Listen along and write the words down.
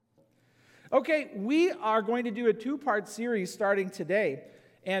Okay, we are going to do a two-part series starting today,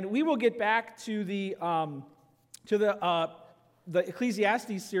 and we will get back to the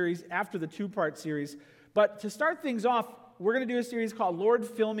Ecclesiastes series after the two-part series. But to start things off, we're going to do a series called Lord,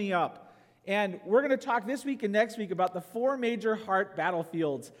 Fill Me Up. And we're going to talk this week and next week about the four major heart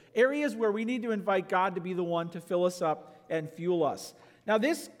battlefields, areas where we need to invite God to be the one to fill us up and fuel us. Now,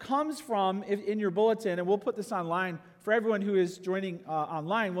 this comes from, in your bulletin, and we'll put this online for everyone who is joining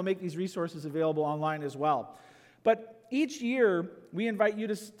online. We'll make these resources available online as well. But each year, we invite you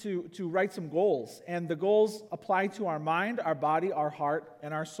to write some goals, and the goals apply to our mind, our body, our heart,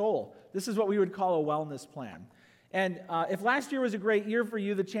 and our soul. This is what we would call a wellness plan. And if last year was a great year for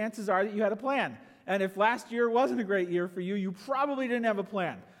you, the chances are that you had a plan. And if last year wasn't a great year for you, you probably didn't have a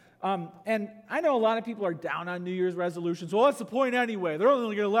plan. And I know a lot of people are down on New Year's resolutions. Well, what's the point anyway? They're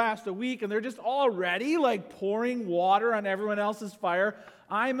only going to last a week, and they're just already like pouring water on everyone else's fire.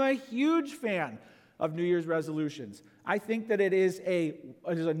 I'm a huge fan of New Year's resolutions. I think that it is a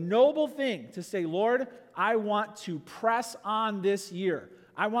noble thing to say, Lord, I want to press on this year.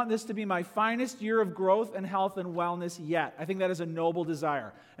 I want this to be my finest year of growth and health and wellness yet. I think that is a noble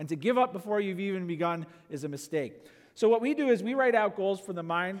desire. And to give up before you've even begun is a mistake. So what we do is we write out goals for the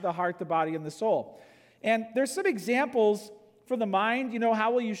mind, the heart, the body, and the soul. And there's some examples for the mind. You know,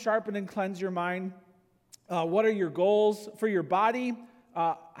 how will you sharpen and cleanse your mind? What are your goals for your body?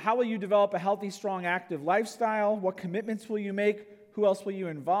 How will you develop a healthy, strong, active lifestyle? What commitments will you make? Who else will you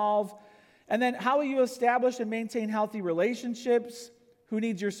involve? And then how will you establish and maintain healthy relationships? Who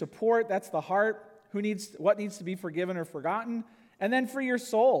needs your support? That's the heart. What needs to be forgiven or forgotten? And then for your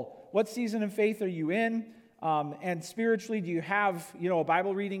soul, what season of faith are you in? And spiritually, do you have, a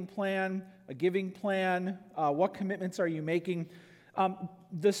Bible reading plan, a giving plan? What commitments are you making?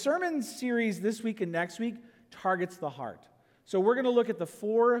 The sermon series this week and next week targets the heart. So we're going to look at the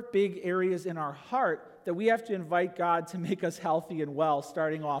four big areas in our heart that we have to invite God to make us healthy and well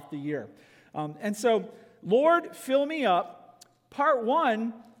starting off the year. And so, Lord, fill me up. Part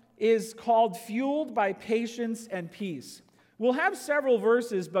one is called Fueled by Patience and Peace. We'll have several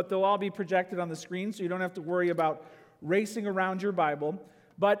verses, but they'll all be projected on the screen, so you don't have to worry about racing around your Bible.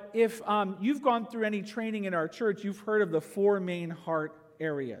 But if you've gone through any training in our church, you've heard of the four main heart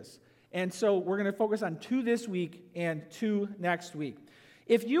areas. And so we're going to focus on two this week and two next week.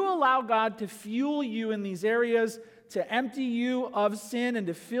 If you allow God to fuel you in these areas, to empty you of sin and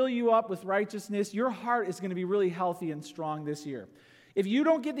to fill you up with righteousness, your heart is going to be really healthy and strong this year. If you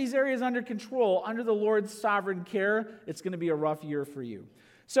don't get these areas under control, under the Lord's sovereign care, it's going to be a rough year for you.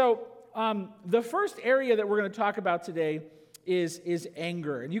 So the first area that we're going to talk about today is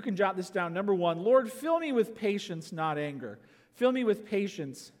anger. And you can jot this down. Number one, Lord, fill me with patience, not anger. Fill me with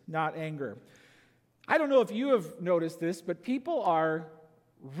patience, not anger. I don't know if you have noticed this, but people are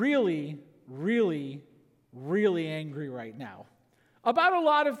really, really, really angry right now about a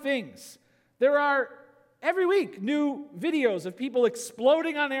lot of things. There are, every week, new videos of people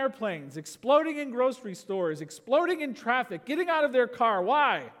exploding on airplanes, exploding in grocery stores, exploding in traffic, getting out of their car.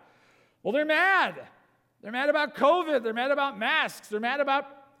 Why? Well, they're mad. They're mad about COVID. They're mad about masks. They're mad about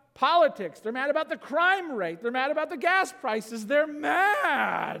politics. They're mad about the crime rate. They're mad about the gas prices. They're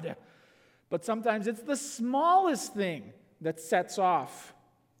mad. But sometimes it's the smallest thing that sets off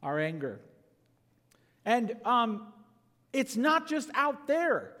our anger. And it's not just out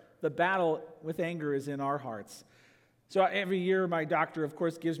there. The battle with anger is in our hearts. So every year, my doctor, of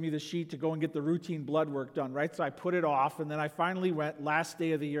course, gives me the sheet to go and get the routine blood work done, right? So I put it off, and then I finally went last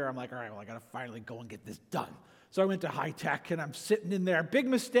day of the year. I'm like, all right, well, I got to finally go and get this done. So I went to High Tech, and I'm sitting in there. Big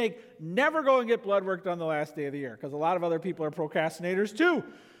mistake, never go and get blood work done the last day of the year, because a lot of other people are procrastinators too.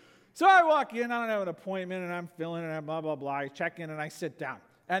 So I walk in, I don't have an appointment, and I'm filling it, and blah, blah, blah. I check in, and I sit down.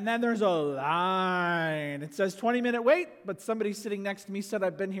 And then there's a line. It says 20-minute wait, but somebody sitting next to me said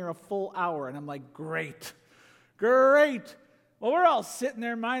I've been here a full hour. And I'm like, great. Well, we're all sitting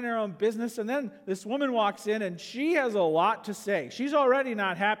there minding our own business, and then this woman walks in, and she has a lot to say. She's already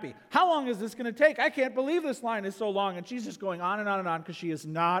not happy. How long is this going to take? I can't believe this line is so long. And she's just going on and on and on because she is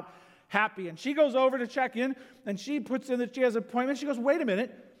not happy. And she goes over to check in, and she puts in that she has an appointment. She goes, wait a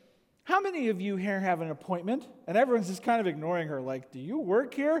minute. How many of you here have an appointment? And everyone's just kind of ignoring her, like, do you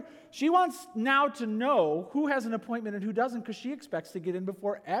work here? She wants now to know who has an appointment and who doesn't, because she expects to get in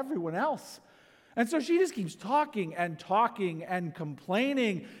before everyone else. And so she just keeps talking and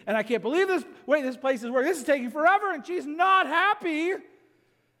complaining. And I can't believe this place is working. This is taking forever, and she's not happy.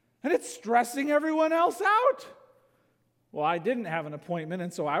 And it's stressing everyone else out. Well, I didn't have an appointment,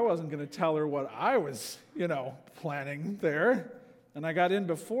 and so I wasn't going to tell her what I was, planning there. And I got in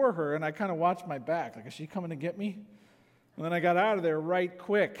before her, and I kind of watched my back. Like, is she coming to get me? And then I got out of there right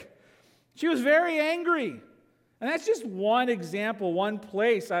quick. She was very angry. And that's just one example, one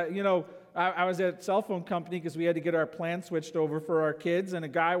place. I was at a cell phone company because we had to get our plan switched over for our kids, and a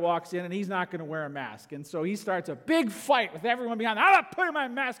guy walks in, and he's not going to wear a mask. And so he starts a big fight with everyone behind him. I'm not putting my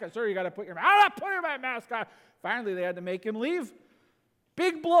mask on. Sir, you got to put your mask on. I'm not putting my mask on. Finally, they had to make him leave.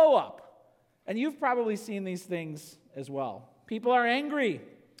 Big blow up. And you've probably seen these things as well. People are angry.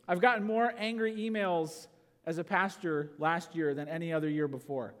 I've gotten more angry emails as a pastor last year than any other year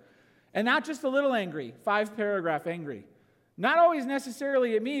before. And not just a little angry, 5-paragraph angry. Not always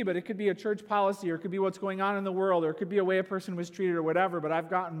necessarily at me, but it could be a church policy, or it could be what's going on in the world, or it could be a way a person was treated or whatever, but I've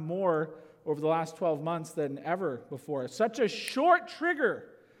gotten more over the last 12 months than ever before. Such a short trigger,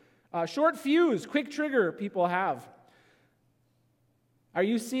 short fuse, quick trigger people have. Are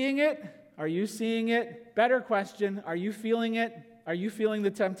you seeing it? Are you seeing it? Better question, are you feeling it? Are you feeling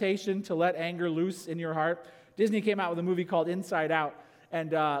the temptation to let anger loose in your heart? Disney came out with a movie called Inside Out.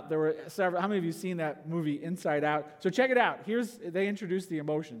 And there were several. How many of you have seen that movie, Inside Out? So check it out. They introduce the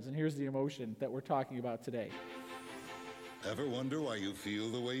emotions, and here's the emotion that we're talking about today. Ever wonder why you feel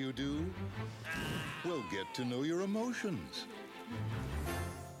the way you do? Well, get to know your emotions.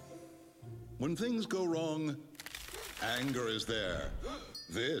 When things go wrong, anger is there.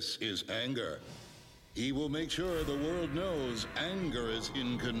 This is anger. He will make sure the world knows anger is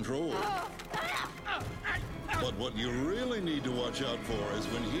in control. But what you really need to watch out for is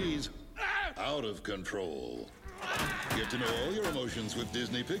when he's out of control. Get to know all your emotions with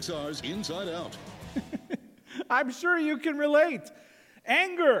Disney Pixar's Inside Out. I'm sure you can relate.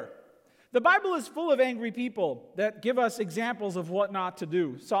 Anger. The Bible is full of angry people that give us examples of what not to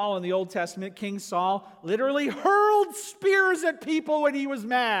do. Saul in the Old Testament, King Saul, literally hurled spears at people when he was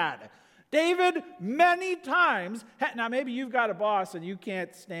mad. David, many times, now maybe you've got a boss and you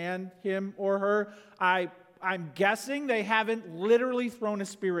can't stand him or her. I'm guessing they haven't literally thrown a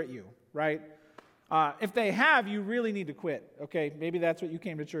spear at you, right? If they have, you really need to quit, okay? Maybe that's what you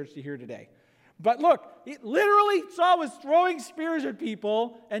came to church to hear today. But look, literally Saul was throwing spears at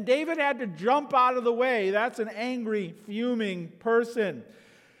people, and David had to jump out of the way. That's an angry, fuming person.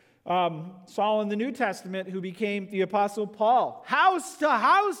 Saul in the New Testament, who became the Apostle Paul. House to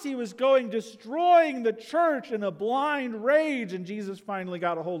house he was going, destroying the church in a blind rage, and Jesus finally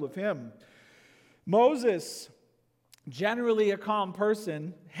got a hold of him. Moses, generally a calm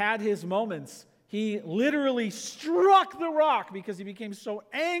person, had his moments. He literally struck the rock because he became so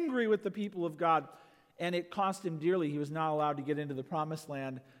angry with the people of God, and it cost him dearly. He was not allowed to get into the promised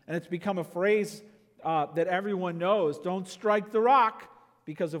land, and it's become a phrase that everyone knows, don't strike the rock,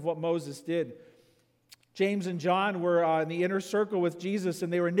 because of what Moses did. James and John were in the inner circle with Jesus,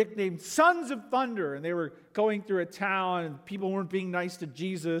 and they were nicknamed Sons of Thunder, and they were going through a town, and people weren't being nice to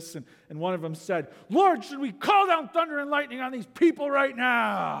Jesus, and one of them said, Lord, should we call down thunder and lightning on these people right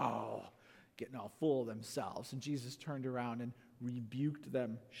now? Getting all full of themselves, and Jesus turned around and rebuked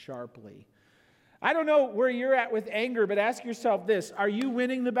them sharply. I don't know where you're at with anger, but ask yourself this, are you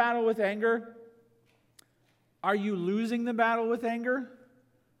winning the battle with anger? Are you losing the battle with anger?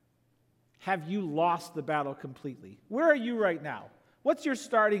 Have you lost the battle completely? Where are you right now? What's your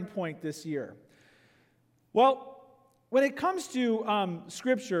starting point this year? Well, when it comes to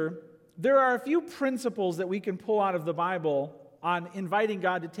Scripture, there are a few principles that we can pull out of the Bible on inviting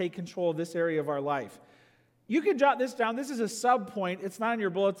God to take control of this area of our life. You can jot this down. This is a sub-point. It's not in your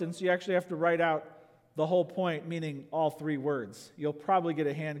bulletin, so you actually have to write out the whole point, meaning all 3 words. You'll probably get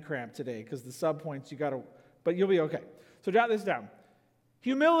a hand cramp today because the sub-points but you'll be okay. So jot this down.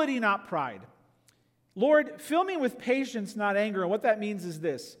 Humility, not pride. Lord, fill me with patience, not anger. And what that means is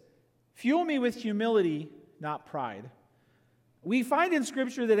this. Fuel me with humility, not pride. We find in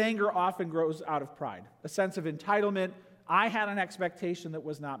Scripture that anger often grows out of pride, a sense of entitlement. I had an expectation that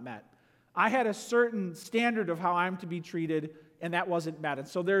was not met. I had a certain standard of how I'm to be treated, and that wasn't met. And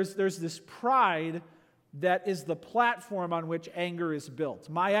so there's this pride that is the platform on which anger is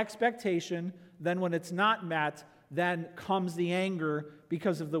built. My expectation, then when it's not met, then comes the anger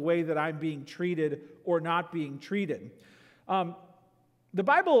because of the way that I'm being treated or not being treated. The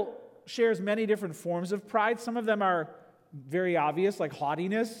Bible shares many different forms of pride. Some of them are very obvious, like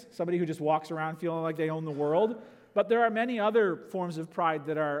haughtiness, somebody who just walks around feeling like they own the world. But there are many other forms of pride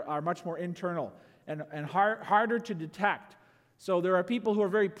that are much more internal and harder to detect. So there are people who are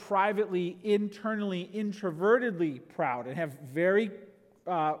very privately, internally, introvertedly proud and have very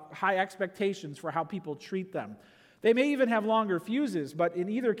high expectations for how people treat them. They may even have longer fuses, but in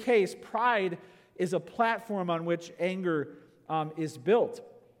either case, pride is a platform on which anger is built.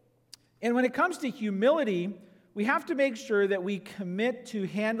 And when it comes to humility, we have to make sure that we commit to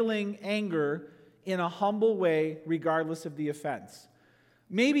handling anger in a humble way, regardless of the offense.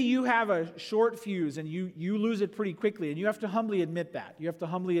 maybe you have a short fuse and you lose it pretty quickly, and you have to humbly admit that. You have to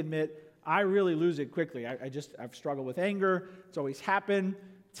humbly admit, I really lose it quickly. I've struggled with anger. It's always happened.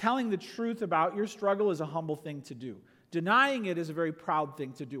 Telling the truth about your struggle is a humble thing to do. Denying it is a very proud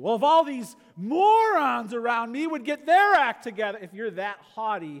thing to do. Well, if all these morons around me would get their act together, if you're that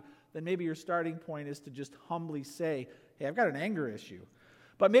haughty, then maybe your starting point is to just humbly say, hey, I've got an anger issue.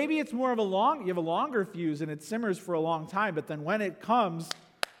 But maybe it's more of you have a longer fuse and it simmers for a long time, but then when it comes,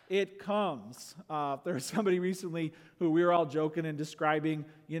 it comes. There was somebody recently who we were all joking and describing,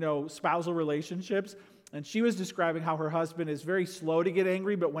 spousal relationships, and she was describing how her husband is very slow to get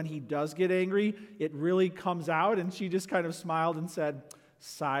angry, but when he does get angry, it really comes out, and she just kind of smiled and said,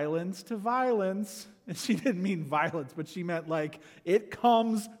 silence to violence. And she didn't mean violence, but she meant like it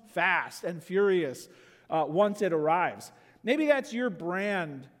comes fast and furious once it arrives. Maybe that's your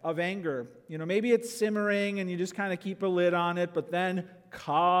brand of anger. Maybe it's simmering and you just kind of keep a lid on it, but then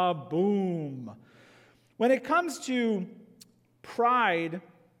kaboom. When it comes to pride,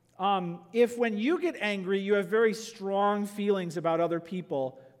 if when you get angry, you have very strong feelings about other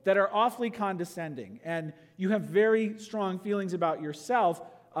people that are awfully condescending, and you have very strong feelings about yourself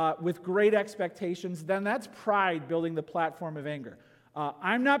with great expectations, then that's pride building the platform of anger.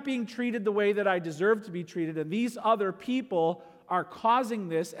 I'm not being treated the way that I deserve to be treated, and these other people are causing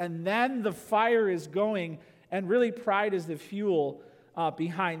this, and then the fire is going, and really pride is the fuel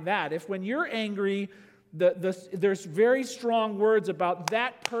behind that. If when you're angry, there's very strong words about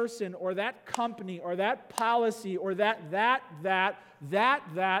that person or that company or that policy or that, then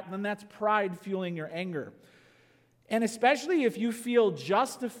that's pride fueling your anger. And especially if you feel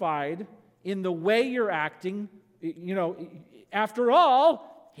justified in the way you're acting, after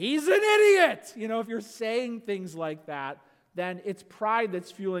all, he's an idiot. If you're saying things like that, then it's pride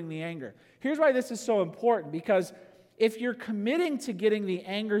that's fueling the anger. Here's why this is so important, because if you're committing to getting the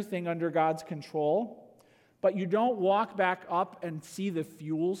anger thing under God's control, but you don't walk back up and see the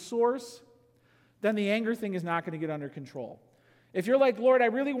fuel source, then the anger thing is not going to get under control. If you're like, Lord, I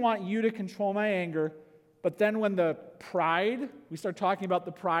really want you to control my anger, but then when the pride, we start talking about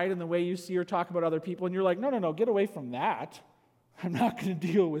the pride and the way you see or talk about other people, and you're like, no, get away from that. I'm not going to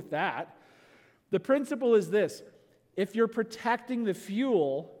deal with that. The principle is this: if you're protecting the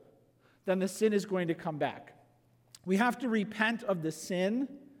fuel, then the sin is going to come back. We have to repent of the sin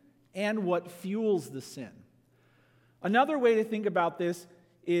and what fuels the sin. Another way to think about this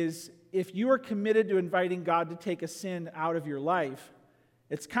is if you are committed to inviting God to take a sin out of your life,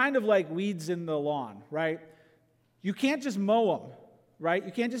 it's kind of like weeds in the lawn, right? You can't just mow them, right?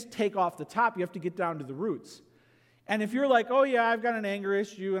 You can't just take off the top. You have to get down to the roots. And if you're like, oh yeah, I've got an anger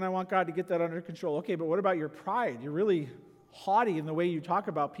issue and I want God to get that under control. Okay, but what about your pride? You're really haughty in the way you talk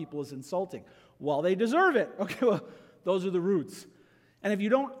about people is insulting. Well, they deserve it. Okay, well, those are the roots. And if you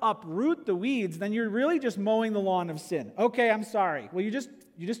don't uproot the weeds, then you're really just mowing the lawn of sin. Okay, I'm sorry. Well, you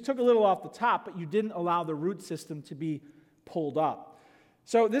just took a little off the top, but you didn't allow the root system to be pulled up.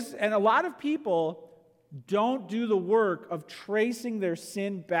 And a lot of people don't do the work of tracing their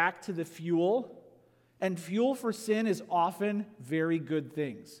sin back to the fuel. And fuel for sin is often very good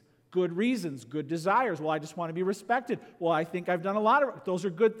things. Good reasons, good desires. Well, I just want to be respected. Well, I think I've done a lot of... Those are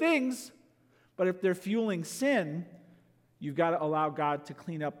good things. But if they're fueling sin, you've got to allow God to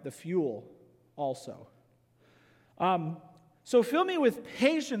clean up the fuel also. So fill me with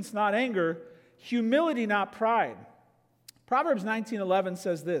patience, not anger, humility, not pride. Proverbs 19:11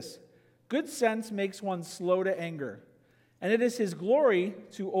 says this: good sense makes one slow to anger, and it is his glory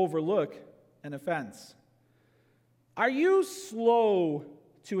to overlook an offense. Are you slow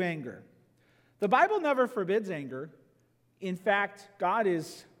to anger? The Bible never forbids anger. In fact, God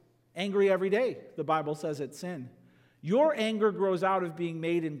is angry every day. The Bible says it's sin. Your anger grows out of being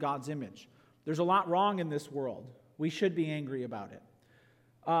made in God's image. There's a lot wrong in this world. We should be angry about it.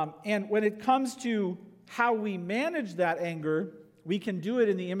 And when it comes to how we manage that anger, we can do it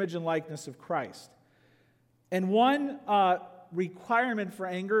in the image and likeness of Christ. And one requirement for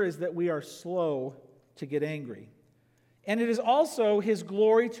anger is that we are slow to get angry. And it is also his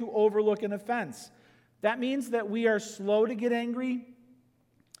glory to overlook an offense. That means that we are slow to get angry,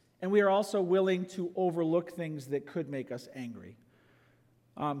 and we are also willing to overlook things that could make us angry.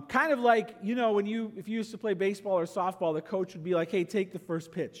 Kind of like, if you used to play baseball or softball, the coach would be like, hey, take the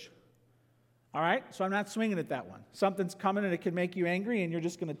first pitch. All right? So I'm not swinging at that one. Something's coming and it can make you angry, and you're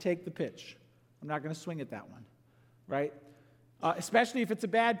just going to take the pitch. I'm not going to swing at that one. Right? Especially if it's a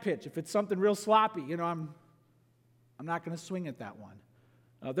bad pitch. If it's something real sloppy, I'm not going to swing at that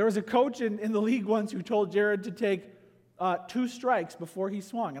one. There was a coach in the league once who told Jared to take 2 strikes before he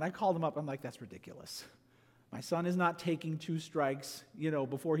swung. And I called him up. I'm like, that's ridiculous. My son is not taking 2 strikes,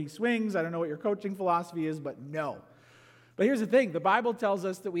 before he swings. I don't know what your coaching philosophy is, but no. But here's the thing. The Bible tells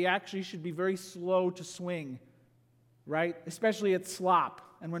us that we actually should be very slow to swing, right? Especially at slop.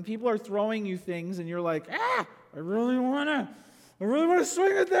 And when people are throwing you things and you're like, I really want to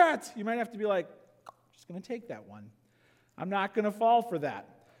swing at that. You might have to be like, I'm just going to take that one. I'm not going to fall for that.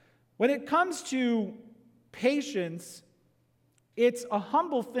 When it comes to patience, it's a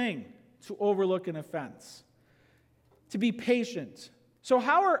humble thing to overlook an offense, to be patient. So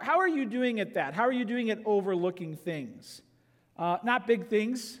how are you doing at that? How are you doing at overlooking things? Not big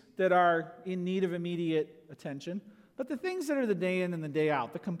things that are in need of immediate attention, but the things that are the day in and the day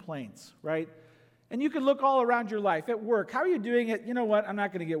out, the complaints, right? And you can look all around your life, at work. How are you doing it? You know what? I'm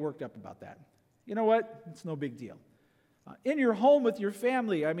not going to get worked up about that. You know what? It's no big deal. In your home with your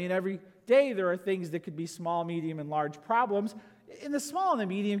family, every day there are things that could be small, medium, and large problems. In the small and the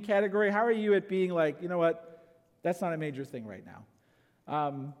medium category, how are you at being like, you know what? That's not a major thing right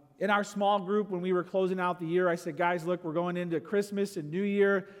now. In our small group, when we were closing out the year, I said, guys, look, we're going into Christmas and New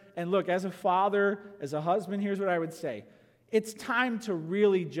Year. And look, as a father, as a husband, here's what I would say. It's time to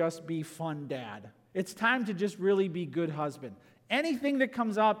really just be fun dad. It's time to just really be good husband. Anything that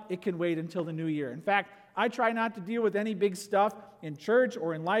comes up, it can wait until the new year. In fact, I try not to deal with any big stuff in church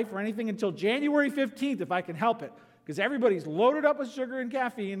or in life or anything until January 15th if I can help it. Because everybody's loaded up with sugar and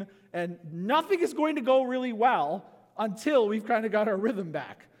caffeine, and nothing is going to go really well until we've kind of got our rhythm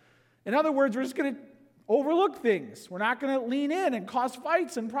back. In other words, we're just going to overlook things. We're not going to lean in and cause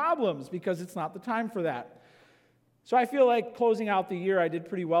fights and problems because it's not the time for that. So I feel like closing out the year, I did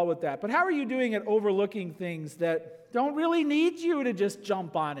pretty well with that. But how are you doing at overlooking things that don't really need you to just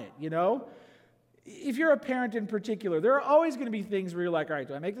jump on it, If you're a parent in particular, there are always going to be things where you're like, all right,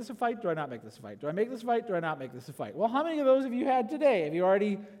 do I make this a fight? Do I not make this a fight? Do I make this a fight? Do I not make this a fight? Well, how many of those have you had today? Have you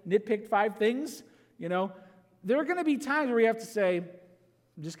already nitpicked 5 things? There are going to be times where you have to say,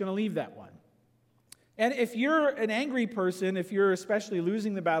 I'm just going to leave that one. And if you're an angry person, if you're especially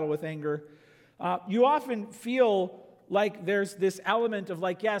losing the battle with anger, you often feel like there's this element of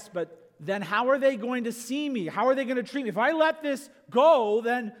like, yes, but then how are they going to see me? How are they going to treat me? If I let this go,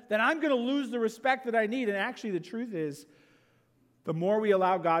 then I'm going to lose the respect that I need. And actually, the truth is, the more we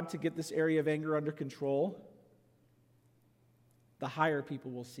allow God to get this area of anger under control, the higher people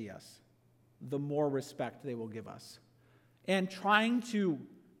will see us, the more respect they will give us. And trying to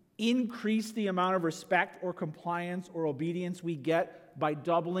increase the amount of respect or compliance or obedience we get by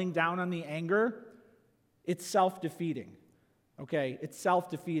doubling down on the anger, it's self-defeating. Okay, it's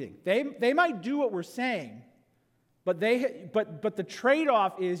self-defeating. They might do what we're saying, but the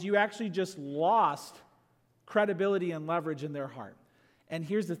trade-off is you actually just lost credibility and leverage in their heart. And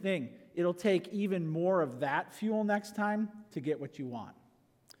here's the thing, it'll take even more of that fuel next time to get what you want.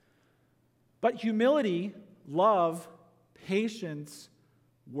 But humility, love, patience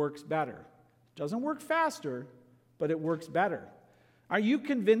works better. It doesn't work faster, but it works better. Are you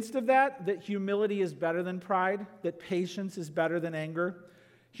convinced of that humility is better than pride, that patience is better than anger?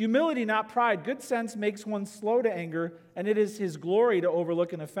 Humility, not pride. Good sense makes one slow to anger, and it is his glory to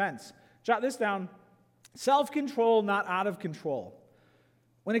overlook an offense. Jot this down. Self-control, not out of control.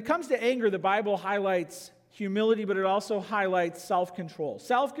 When it comes to anger, the Bible highlights humility, but it also highlights self-control.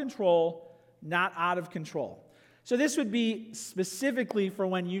 Self-control, not out of control. So this would be specifically for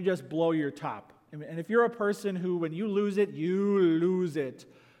when you just blow your top. And if you're a person who, when you lose it,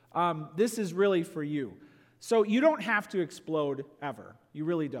 this is really for you. So you don't have to explode ever. You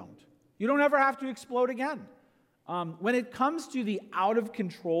really don't. You don't ever have to explode again. When it comes to the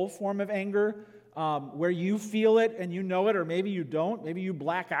out-of-control form of anger, where you feel it and you know it, or maybe you don't, maybe you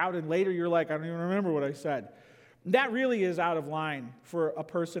black out and later you're like, I don't even remember what I said. That really is out of line for a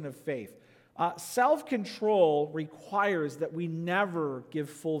person of faith. Self-control requires that we never give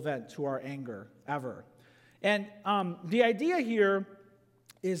full vent to our anger, ever. And the idea here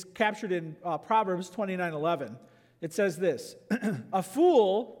is captured in Proverbs 29:11. It says this, a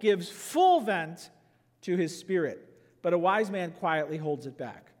fool gives full vent to his spirit, but a wise man quietly holds it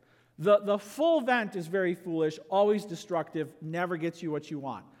back. The full vent is very foolish, always destructive, never gets you what you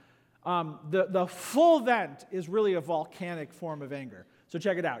want. The full vent is really a volcanic form of anger. So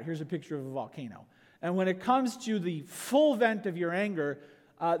check it out. Here's a picture of a volcano. And when it comes to the full vent of your anger,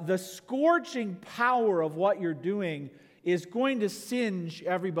 the scorching power of what you're doing is going to singe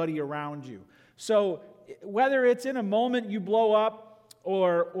everybody around you. So whether it's in a moment you blow up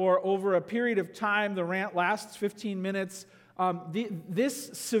or over a period of time, the rant lasts 15 minutes,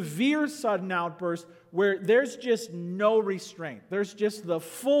 this severe sudden outburst where there's just no restraint. There's just the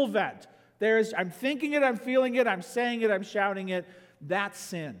full vent. I'm thinking it, I'm feeling it, I'm saying it, I'm shouting it. That's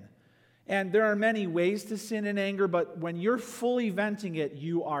sin. And there are many ways to sin in anger, but when you're fully venting it,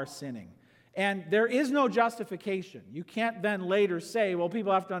 you are sinning. And there is no justification. You can't then later say, well,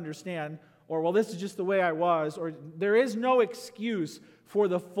 people have to understand, or, well, this is just the way I was, or there is no excuse for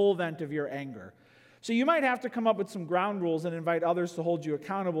the full vent of your anger. So you might have to come up with some ground rules and invite others to hold you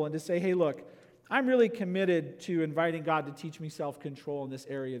accountable and to say, hey, look, I'm really committed to inviting God to teach me self-control in this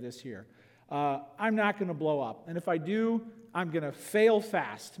area this year. I'm not going to blow up. And if I do, I'm going to fail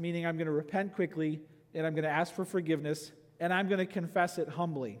fast, meaning I'm going to repent quickly, and I'm going to ask for forgiveness, and I'm going to confess it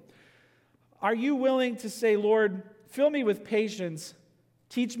humbly. Are you willing to say, Lord, fill me with patience,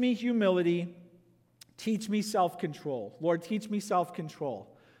 teach me humility, teach me self-control. Lord, teach me self-control.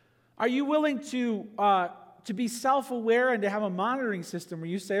 Are you willing to be self-aware and to have a monitoring system where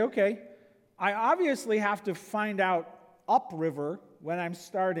you say, okay, I obviously have to find out upriver when I'm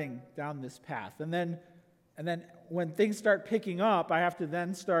starting down this path. And then when things start picking up, I have to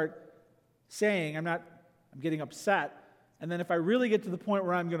then start saying, I'm getting upset. And then if I really get to the point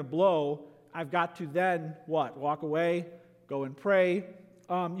where I'm going to blow, I've got to then, what? Walk away, go and pray.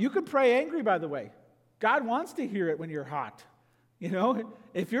 You can pray angry, by the way. God wants to hear it when you're hot. You know,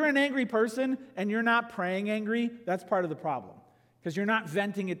 if you're an angry person and you're not praying angry, that's part of the problem. Because you're not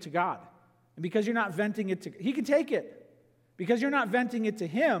venting it to God. And because you're not venting it to, He can take it. Because you're not venting it to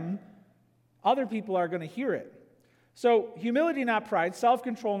Him, other people are going to hear it. So, humility, not pride,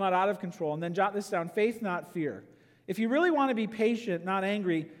 self-control, not out of control, and then jot this down, faith, not fear. If you really want to be patient, not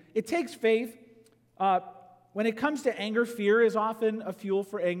angry, it takes faith. When it comes to anger, fear is often a fuel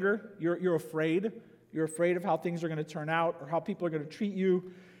for anger. You're afraid. You're afraid of how things are going to turn out or how people are going to treat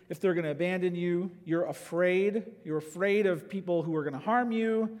you, if they're going to abandon you. You're afraid. You're afraid of people who are going to harm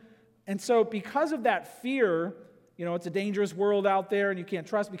you. And so because of that fear, you know, it's a dangerous world out there and you can't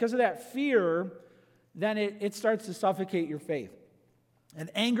trust. Because of that fear, then it starts to suffocate your faith. And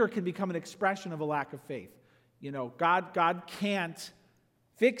anger can become an expression of a lack of faith. You know, God can't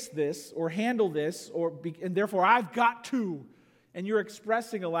fix this or handle this, and therefore I've got to. And you're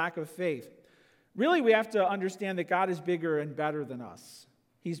expressing a lack of faith. Really, we have to understand that God is bigger and better than us.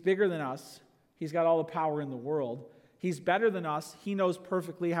 He's bigger than us. He's got all the power in the world. He's better than us. He knows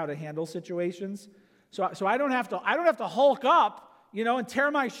perfectly how to handle situations. So I don't have to hulk up, you know, and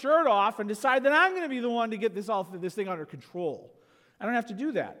tear my shirt off and decide that I'm going to be the one to get this thing under control. I don't have to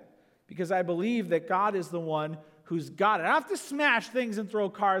do that because I believe that God is the one who's got it. I don't have to smash things and throw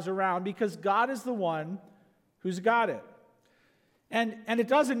cars around because God is the one who's got it. And it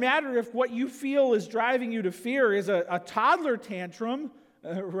doesn't matter if what you feel is driving you to fear is a toddler tantrum,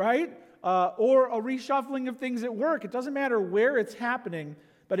 right? Or a reshuffling of things at work. It doesn't matter where it's happening,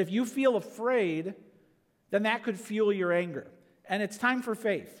 but if you feel afraid, then that could fuel your anger. And it's time for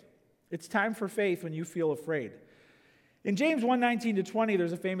faith. It's time for faith when you feel afraid. In James 1:19-20,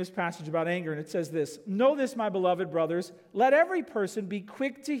 there's a famous passage about anger, and it says this, "Know this, my beloved brothers, let every person be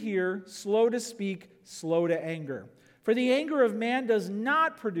quick to hear, slow to speak, slow to anger. For the anger of man does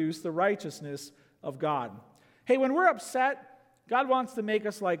not produce the righteousness of God." Hey, when we're upset, God wants to make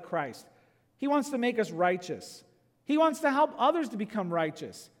us like Christ. He wants to make us righteous. He wants to help others to become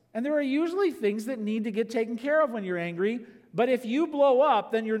righteous. And there are usually things that need to get taken care of when you're angry, but if you blow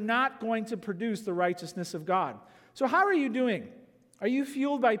up, then you're not going to produce the righteousness of God. So how are you doing? Are you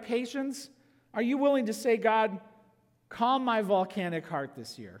fueled by patience? Are you willing to say, God, calm my volcanic heart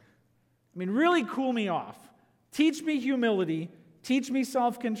this year? I mean, really cool me off. Teach me humility, teach me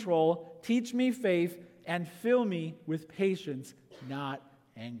self-control, teach me faith, and fill me with patience, not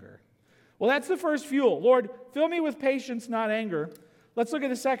anger. Well, that's the first fuel. Lord, fill me with patience, not anger. Let's look at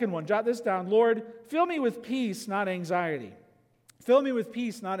the second one. Jot this down. Lord, fill me with peace, not anxiety. Fill me with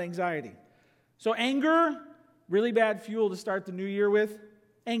peace, not anxiety. So anger, really bad fuel to start the new year with.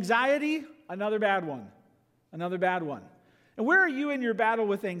 Anxiety, another bad one. Another bad one. And where are you in your battle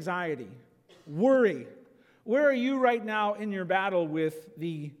with anxiety? Worry. Where are you right now in your battle with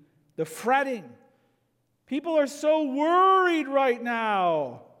the fretting? People are so worried right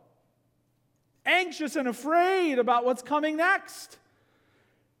now. Anxious and afraid about what's coming next.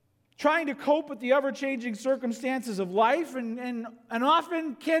 Trying to cope with the ever-changing circumstances of life and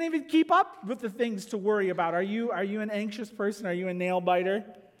often can't even keep up with the things to worry about. Are you an anxious person? Are you a nail biter?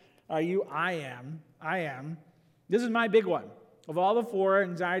 I am. This is my big one. Of all the four,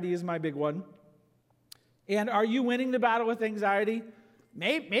 anxiety is my big one. And are you winning the battle with anxiety?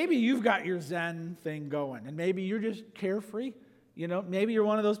 Maybe you've got your Zen thing going, and maybe you're just carefree. You know, maybe you're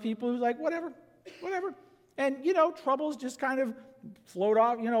one of those people who's like, whatever. And, you know, troubles just kind of float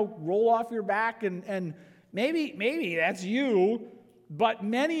off, you know, roll off your back, and maybe that's you, but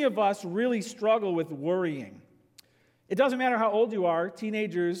many of us really struggle with worrying. It doesn't matter how old you are.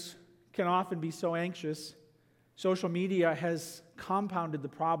 Teenagers can often be so anxious. Social media has compounded the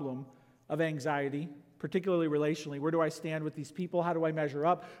problem of anxiety, particularly relationally. Where do I stand with these people? How do I measure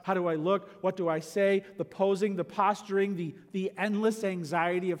up? How do I look? What do I say? The posing, the posturing, the endless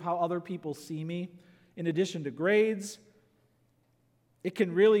anxiety of how other people see me, in addition to grades. It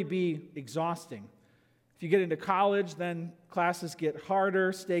can really be exhausting. If you get into college, then classes get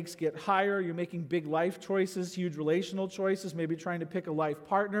harder, stakes get higher, you're making big life choices, huge relational choices, maybe trying to pick a life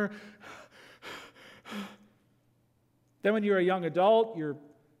partner. Then when you're a young adult, you're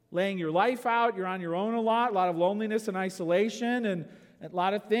laying your life out, you're on your own a lot of loneliness and isolation and a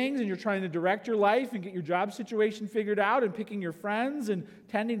lot of things, and you're trying to direct your life and get your job situation figured out and picking your friends and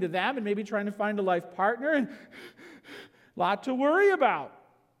tending to them and maybe trying to find a life partner, and a lot to worry about.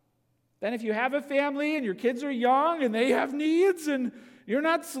 Then if you have a family and your kids are young and they have needs and you're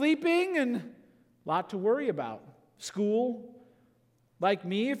not sleeping, and a lot to worry about. School, like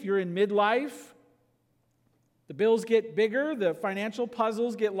me, if you're in midlife, the bills get bigger, the financial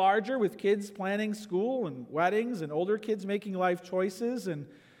puzzles get larger with kids planning school and weddings and older kids making life choices. And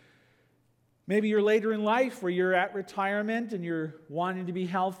maybe you're later in life where you're at retirement and you're wanting to be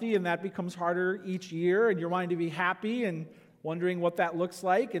healthy, and that becomes harder each year, and you're wanting to be happy and wondering what that looks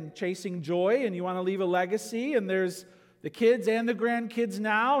like and chasing joy, and you want to leave a legacy, and there's the kids and the grandkids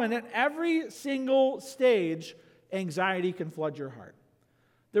now, and at every single stage, anxiety can flood your heart.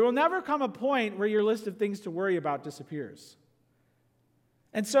 There will never come a point where your list of things to worry about disappears.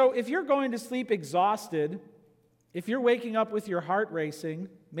 And so if you're going to sleep exhausted, if you're waking up with your heart racing,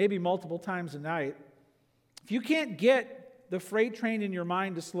 maybe multiple times a night, if you can't get the freight train in your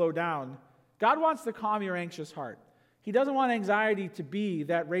mind to slow down, God wants to calm your anxious heart. He doesn't want anxiety to be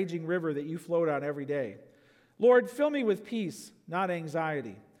that raging river that you float on every day. Lord, fill me with peace, not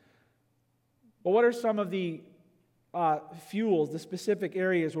anxiety. But what are some of the fuels, the specific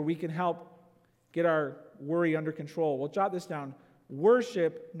areas where we can help get our worry under control? Well, jot this down.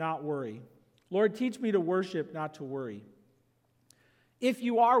 Worship, not worry. Lord, teach me to worship, not to worry. If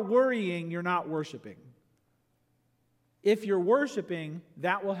you are worrying, you're not worshiping. If you're worshiping,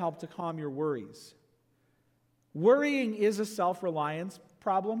 that will help to calm your worries. Worrying is a self-reliance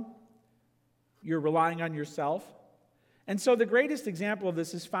problem. You're relying on yourself. And so the greatest example of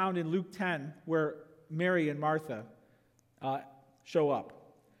this is found in Luke 10, where Mary and Martha show up.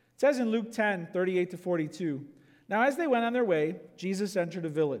 It says in Luke 10, 38-42, "Now as they went on their way, Jesus entered a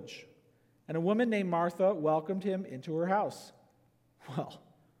village, and a woman named Martha welcomed him into her house." Well,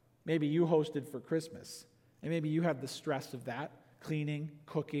 maybe you hosted for Christmas, and maybe you have the stress of that, cleaning,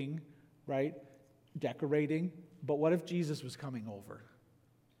 cooking, right? Decorating. But what if Jesus was coming over?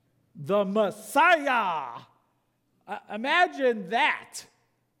 The Messiah! Imagine that.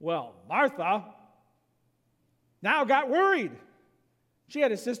 Well, Martha now got worried. She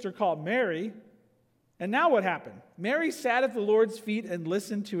had a sister called Mary. And now what happened? Mary sat at the Lord's feet and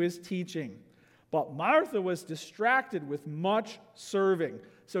listened to his teaching. But Martha was distracted with much serving.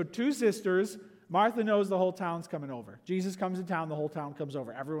 So two sisters. Martha knows the whole town's coming over. Jesus comes to town, the whole town comes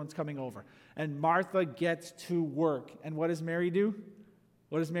over. Everyone's coming over. And Martha gets to work. And what does Mary do?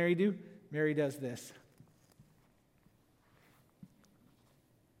 What does Mary do? Mary does this.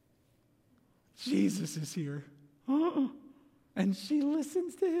 Jesus is here. And she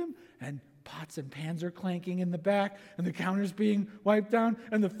listens to him. And pots and pans are clanking in the back. And the counter's being wiped down.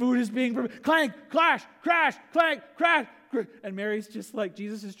 And the food is being prepared. Clank, clash, crash, clank, crash. And Mary's just like,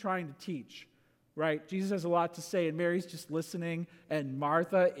 Jesus is trying to teach. Right? Jesus has a lot to say, and Mary's just listening, and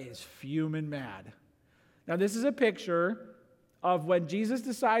Martha is fuming mad. Now, this is a picture of when Jesus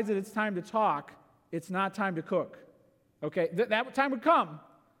decides that it's time to talk, it's not time to cook. Okay? That time would come.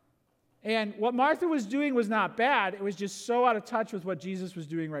 And what Martha was doing was not bad. It was just so out of touch with what Jesus was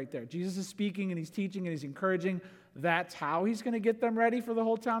doing right there. Jesus is speaking, and he's teaching, and he's encouraging. That's how he's going to get them ready for the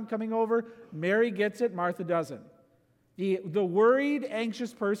whole town coming over. Mary gets it. Martha doesn't. The worried,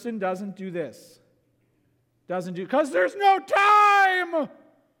 anxious person doesn't do this. Because there's no time.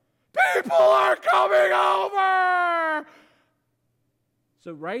 People are coming over.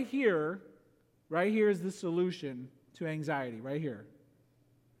 So right here is the solution to anxiety, right here.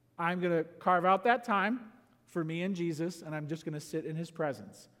 I'm going to carve out that time for me and Jesus, and I'm just going to sit in his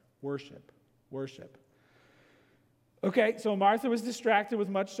presence. Worship. Okay, so Martha was distracted with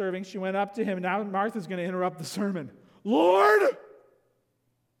much serving. She went up to him. Now Martha's going to interrupt the sermon. Lord,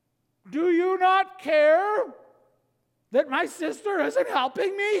 do you not care that my sister isn't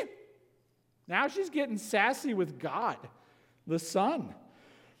helping me? Now she's getting sassy with God, the Son.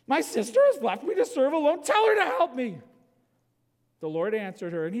 My sister has left me to serve alone. Tell her to help me. The Lord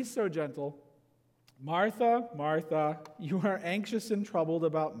answered her, and he's so gentle. Martha, Martha, you are anxious and troubled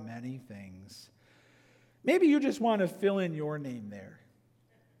about many things. Maybe you just want to fill in your name there.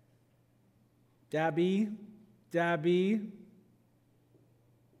 Debbie,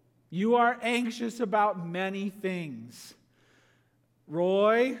 you are anxious about many things.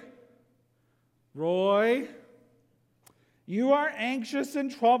 Roy, you are anxious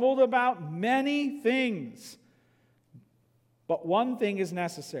and troubled about many things. But one thing is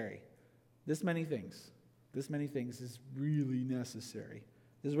necessary. This many things is really necessary.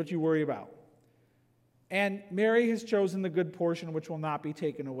 This is what you worry about. And Mary has chosen the good portion which will not be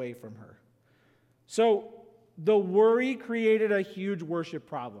taken away from her. So the worry created a huge worship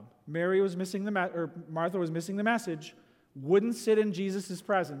problem. Martha was missing the message, wouldn't sit in Jesus'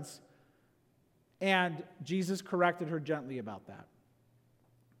 presence, and Jesus corrected her gently about that.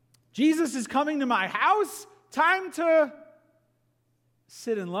 Jesus is coming to my house. Time to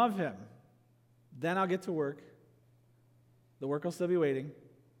sit and love him. Then I'll get to work. The work will still be waiting.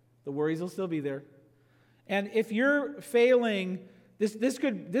 The worries will still be there. And if you're failing, this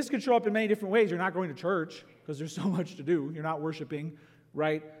could show up in many different ways. You're not going to church because there's so much to do. You're not worshiping,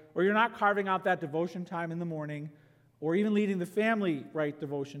 right? Or you're not carving out that devotion time in the morning, or even leading the family right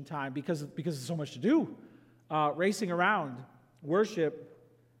devotion time because there's so much to do. Racing around, worship,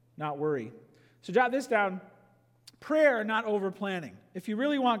 not worry. So jot this down. Prayer, not over-planning. If you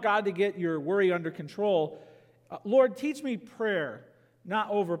really want God to get your worry under control, Lord, teach me prayer, not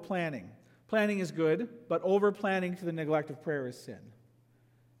over-planning. Planning is good, but over-planning to the neglect of prayer is sin.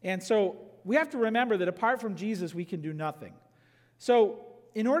 And so we have to remember that apart from Jesus, we can do nothing. So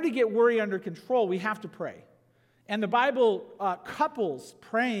in order to get worry under control, we have to pray. And the Bible couples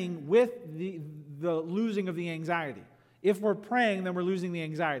praying with the losing of the anxiety. If we're praying, then we're losing the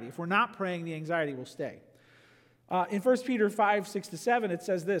anxiety. If we're not praying, the anxiety will stay. In 1 Peter 5, 6-7, it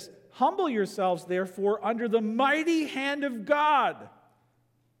says this, "Humble yourselves, therefore, under the mighty hand of God,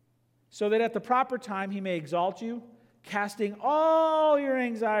 so that at the proper time he may exalt you, casting all your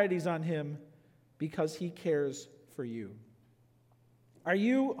anxieties on him, because he cares for you." Are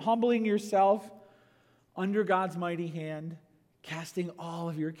you humbling yourself under God's mighty hand, casting all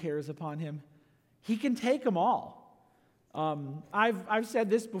of your cares upon him? He can take them all. I've said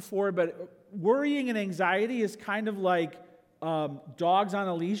this before, but worrying and anxiety is kind of like dogs on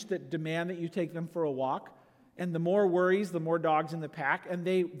a leash that demand that you take them for a walk. And the more worries, the more dogs in the pack. And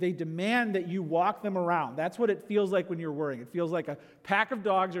they demand that you walk them around. That's what it feels like when you're worrying. It feels like a pack of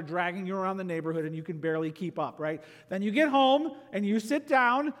dogs are dragging you around the neighborhood and you can barely keep up, right? Then you get home and you sit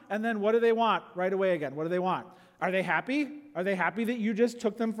down, and then what do they want right away again? What do they want? Are they happy? Are they happy that you just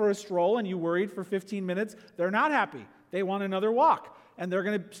took them for a stroll and you worried for 15 minutes? They're not happy. They want another walk. And they're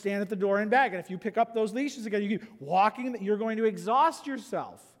going to stand at the door and beg. And if you pick up those leashes again, you keep walking, you're going to exhaust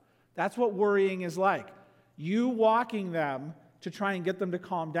yourself. That's what worrying is like. You walking them to try and get them to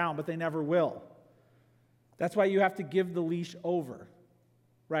calm down, but they never will. That's why you have to give the leash over,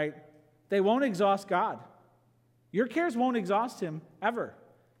 right? They won't exhaust God. Your cares won't exhaust him ever.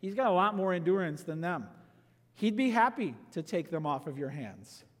 He's got a lot more endurance than them. He'd be happy to take them off of your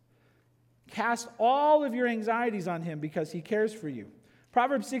hands. Cast all of your anxieties on him because he cares for you.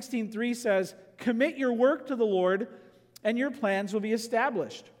 Proverbs 16:3 says, "Commit your work to the Lord, and your plans will be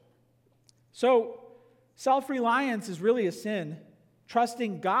established." So, self-reliance is really a sin.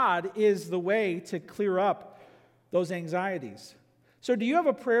 Trusting God is the way to clear up those anxieties. So, do you have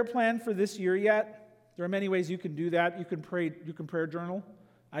a prayer plan for this year yet? There are many ways you can do that. You can prayer journal.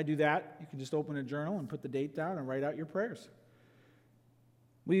 I do that. You can just open a journal and put the date down and write out your prayers.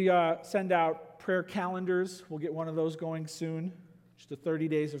 We send out prayer calendars. We'll get one of those going soon. Just the 30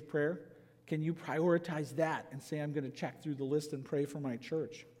 days of prayer. Can you prioritize that and say, I'm going to check through the list and pray for my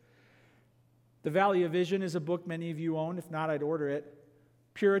church? The Valley of Vision is a book many of you own. If not, I'd order it.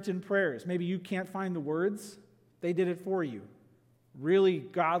 Puritan prayers. Maybe you can't find the words. They did it for you. Really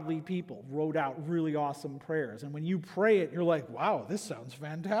godly people wrote out really awesome prayers. And when you pray it, you're like, wow, this sounds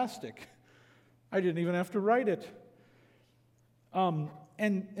fantastic. I didn't even have to write it.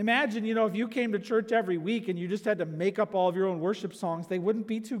 And imagine, if you came to church every week and you just had to make up all of your own worship songs, they wouldn't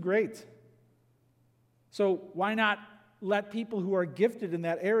be too great. So why not let people who are gifted in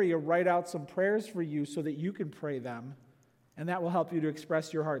that area write out some prayers for you so that you can pray them, and that will help you to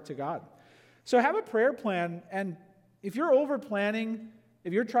express your heart to God. So have a prayer plan, and if you're over-planning,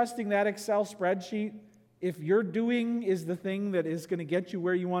 if you're trusting that Excel spreadsheet, if your doing is the thing that is going to get you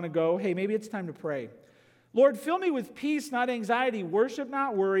where you want to go, hey, maybe it's time to pray. Lord, fill me with peace, not anxiety, worship,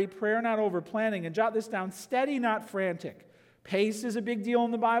 not worry, prayer, not over-planning. And jot this down, steady, not frantic. Pace is a big deal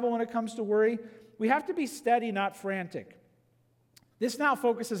in the Bible when it comes to worry. We have to be steady, not frantic. This now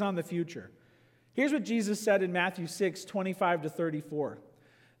focuses on the future. Here's what Jesus said in Matthew 6:25-34.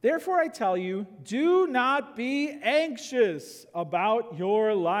 Therefore I tell you, do not be anxious about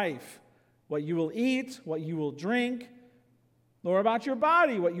your life, what you will eat, what you will drink, nor about your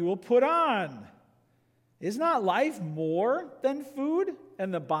body, what you will put on. Is not life more than food,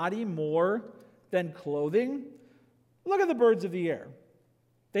 and the body more than clothing? Look at the birds of the air.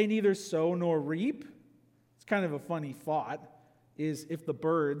 They neither sow nor reap. It's kind of a funny thought, is if the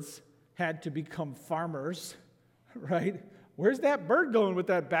birds had to become farmers, right? Where's that bird going with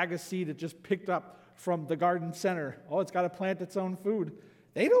that bag of seed it just picked up from the garden center? Oh, it's got to plant its own food.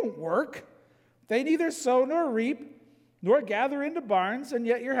 They don't work. They neither sow nor reap, nor gather into barns, and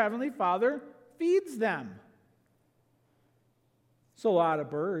yet your heavenly Father feeds them. It's a lot of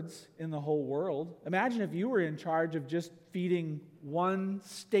birds in the whole world. Imagine if you were in charge of just feeding one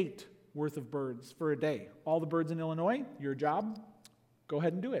state worth of birds for a day. All the birds in Illinois, your job, go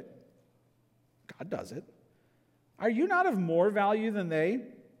ahead and do it. God does it. Are you not of more value than they?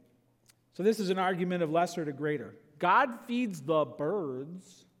 So this is an argument of lesser to greater. God feeds the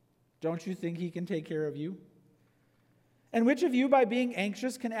birds. Don't you think he can take care of you? And which of you, by being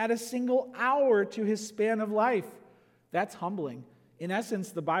anxious, can add a single hour to his span of life? That's humbling. In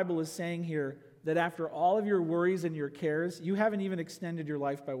essence, the Bible is saying here that after all of your worries and your cares, you haven't even extended your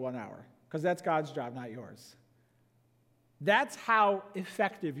life by 1 hour, because that's God's job, not yours. That's how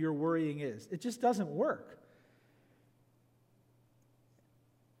effective your worrying is. It just doesn't work.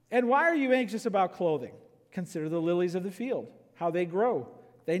 And why are you anxious about clothing? Consider the lilies of the field, how they grow.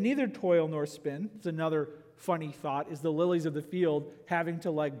 They neither toil nor spin. It's another funny thought, is the lilies of the field having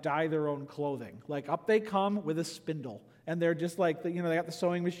to dye their own clothing. Up they come with a spindle. And they're just they got the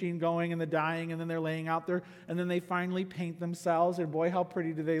sewing machine going and the dyeing, and then they're laying out there, and then they finally paint themselves, and boy, how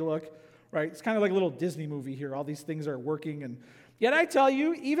pretty do they look, right? It's kind of like a little Disney movie here. All these things are working, and yet I tell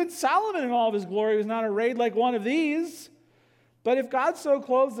you, even Solomon in all of his glory was not arrayed like one of these. But if God so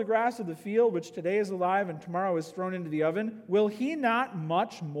clothes the grass of the field, which today is alive and tomorrow is thrown into the oven, will he not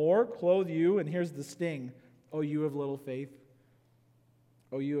much more clothe you? And here's the sting. Oh, you of little faith.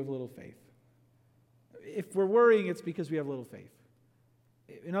 Oh, you of little faith. If we're worrying, it's because we have little faith.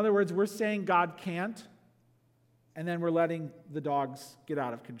 In other words, we're saying God can't, and then we're letting the dogs get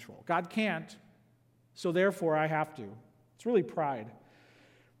out of control. God can't, so therefore I have to. It's really pride.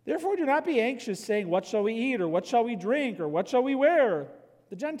 Therefore do not be anxious, saying, what shall we eat, or what shall we drink, or what shall we wear?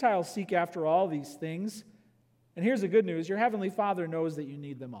 The Gentiles seek after all these things. And here's the good news. Your heavenly Father knows that you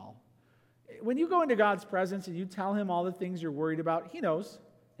need them all. When you go into God's presence and you tell him all the things you're worried about, he knows,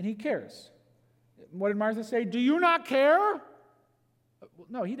 and he cares. What did Martha say? Do you not care?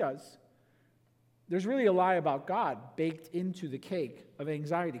 No, he does. There's really a lie about God baked into the cake of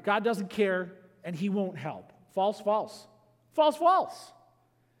anxiety. God doesn't care, and he won't help. False, false. False, false.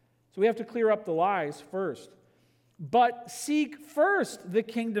 So we have to clear up the lies first. But seek first the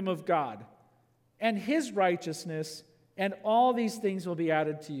kingdom of God and his righteousness, and all these things will be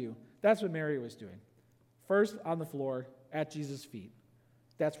added to you. That's what Mary was doing. First on the floor at Jesus' feet.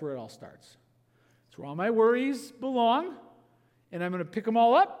 That's where it all starts. It's where all my worries belong, and I'm going to pick them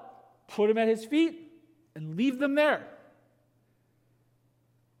all up, put them at his feet, and leave them there.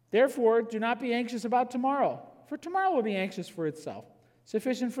 Therefore, do not be anxious about tomorrow, for tomorrow will be anxious for itself.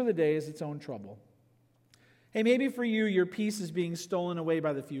 Sufficient for the day is its own trouble. Hey, maybe for you, your peace is being stolen away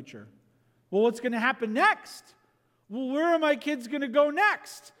by the future. Well, what's going to happen next? Well, where are my kids going to go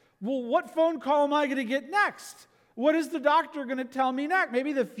next? Well, what phone call am I going to get next? What is the doctor going to tell me next?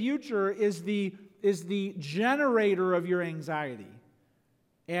 Maybe the future is the generator of your anxiety.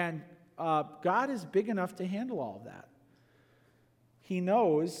 And God is big enough to handle all of that. He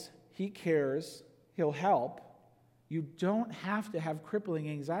knows, he cares, he'll help. You don't have to have crippling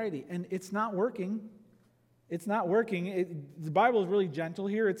anxiety. And it's not working. It's not working. The Bible is really gentle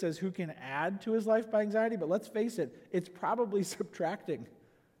here. It says who can add to his life by anxiety. But let's face it, it's probably subtracting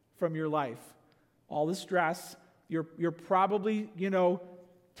from your life. All the stress, you're probably,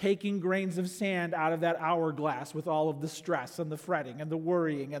 taking grains of sand out of that hourglass with all of the stress and the fretting and the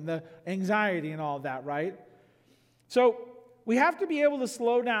worrying and the anxiety and all of that, right? So we have to be able to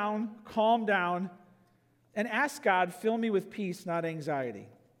slow down, calm down, and ask God, fill me with peace, not anxiety.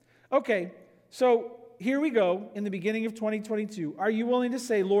 Okay, so here we go in the beginning of 2022. Are you willing to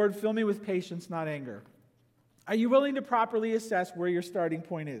say, Lord, fill me with patience, not anger? Are you willing to properly assess where your starting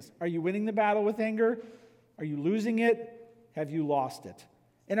point is? Are you winning the battle with anger? Are you losing it? Have you lost it?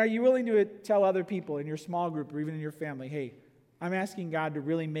 And are you willing to tell other people in your small group or even in your family, hey, I'm asking God to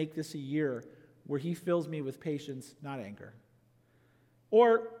really make this a year where he fills me with patience, not anger?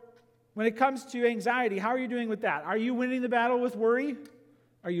 Or when it comes to anxiety, how are you doing with that? Are you winning the battle with worry?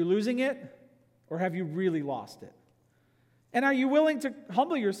 Are you losing it? Or have you really lost it? And are you willing to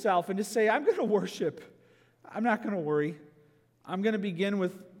humble yourself and to say, I'm going to worship. I'm not going to worry. I'm going to begin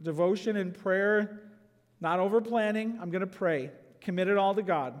with devotion and prayer, not over planning. I'm going to pray. Commit it all to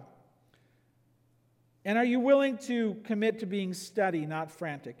God. And are you willing to commit to being steady, not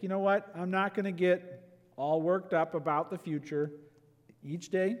frantic? You know what? I'm not going to get all worked up about the future. Each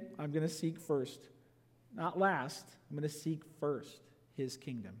day, I'm going to seek first, not last. I'm going to seek first His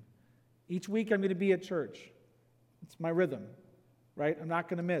kingdom. Each week, I'm going to be at church. It's my rhythm, right? I'm not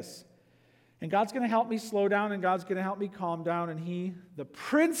going to miss. And God's going to help me slow down, and God's going to help me calm down. And He, the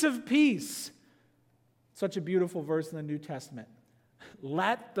Prince of Peace, such a beautiful verse in the New Testament.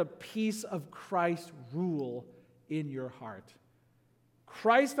 Let the peace of Christ rule in your heart.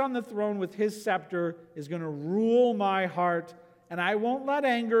 Christ on the throne with His scepter is going to rule my heart, and I won't let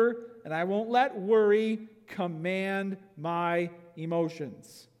anger and I won't let worry command my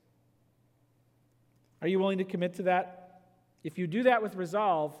emotions. Are you willing to commit to that? If you do that with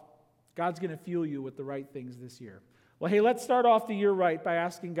resolve, God's going to fuel you with the right things this year. Well, hey, let's start off the year right by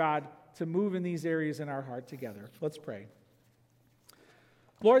asking God to move in these areas in our heart together. Let's pray.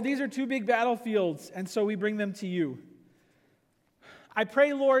 Lord, these are two big battlefields, and so we bring them to you. I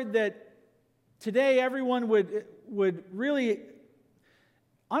pray, Lord, that today everyone would really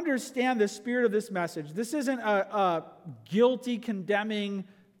understand the spirit of this message. This isn't a guilty, condemning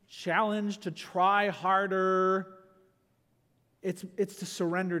challenge to try harder. It's to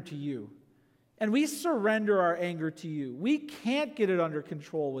surrender to you. And we surrender our anger to you. We can't get it under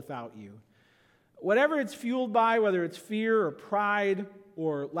control without you. Whatever it's fueled by, whether it's fear or pride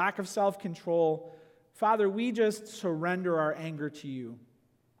or lack of self-control, Father, we just surrender our anger to you.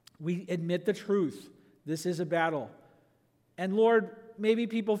 We admit the truth. This is a battle. And Lord, maybe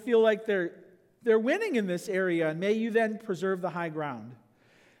people feel like they're winning in this area, and may you then preserve the high ground.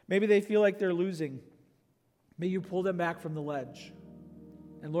 Maybe they feel like they're losing. May you pull them back from the ledge.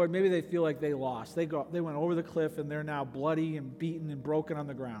 And Lord, maybe they feel like they lost. They went over the cliff and they're now bloody and beaten and broken on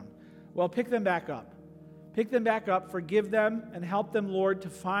the ground. Well, pick them back up. Pick them back up, forgive them, and help them, Lord, to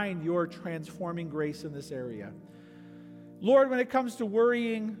find your transforming grace in this area. Lord, when it comes to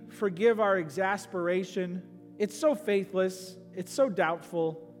worrying, forgive our exasperation. It's so faithless, it's so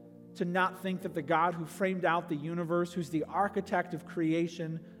doubtful to not think that the God who framed out the universe, who's the architect of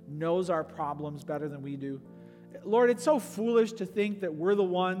creation, knows our problems better than we do. Lord, it's so foolish to think that we're the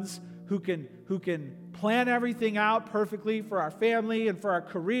ones who can plan everything out perfectly for our family and for our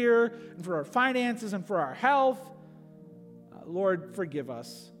career and for our finances and for our health. Lord, forgive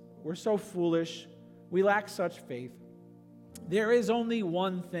us. We're so foolish. We lack such faith. There is only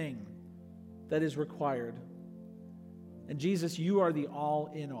one thing that is required. And Jesus, you are the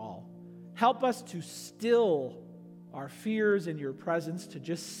all in all. Help us to still our fears in your presence, to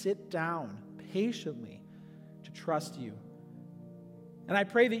just sit down patiently, to trust you. And I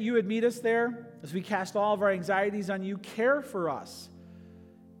pray that you would meet us there as we cast all of our anxieties on you. Care for us.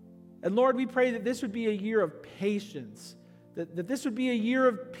 And Lord, we pray that this would be a year of patience, that this would be a year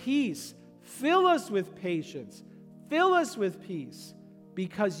of peace. Fill us with patience. Fill us with peace,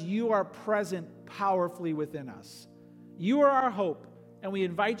 because you are present powerfully within us. You are our hope, and we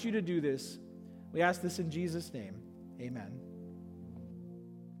invite you to do this. We ask this in Jesus' name. Amen.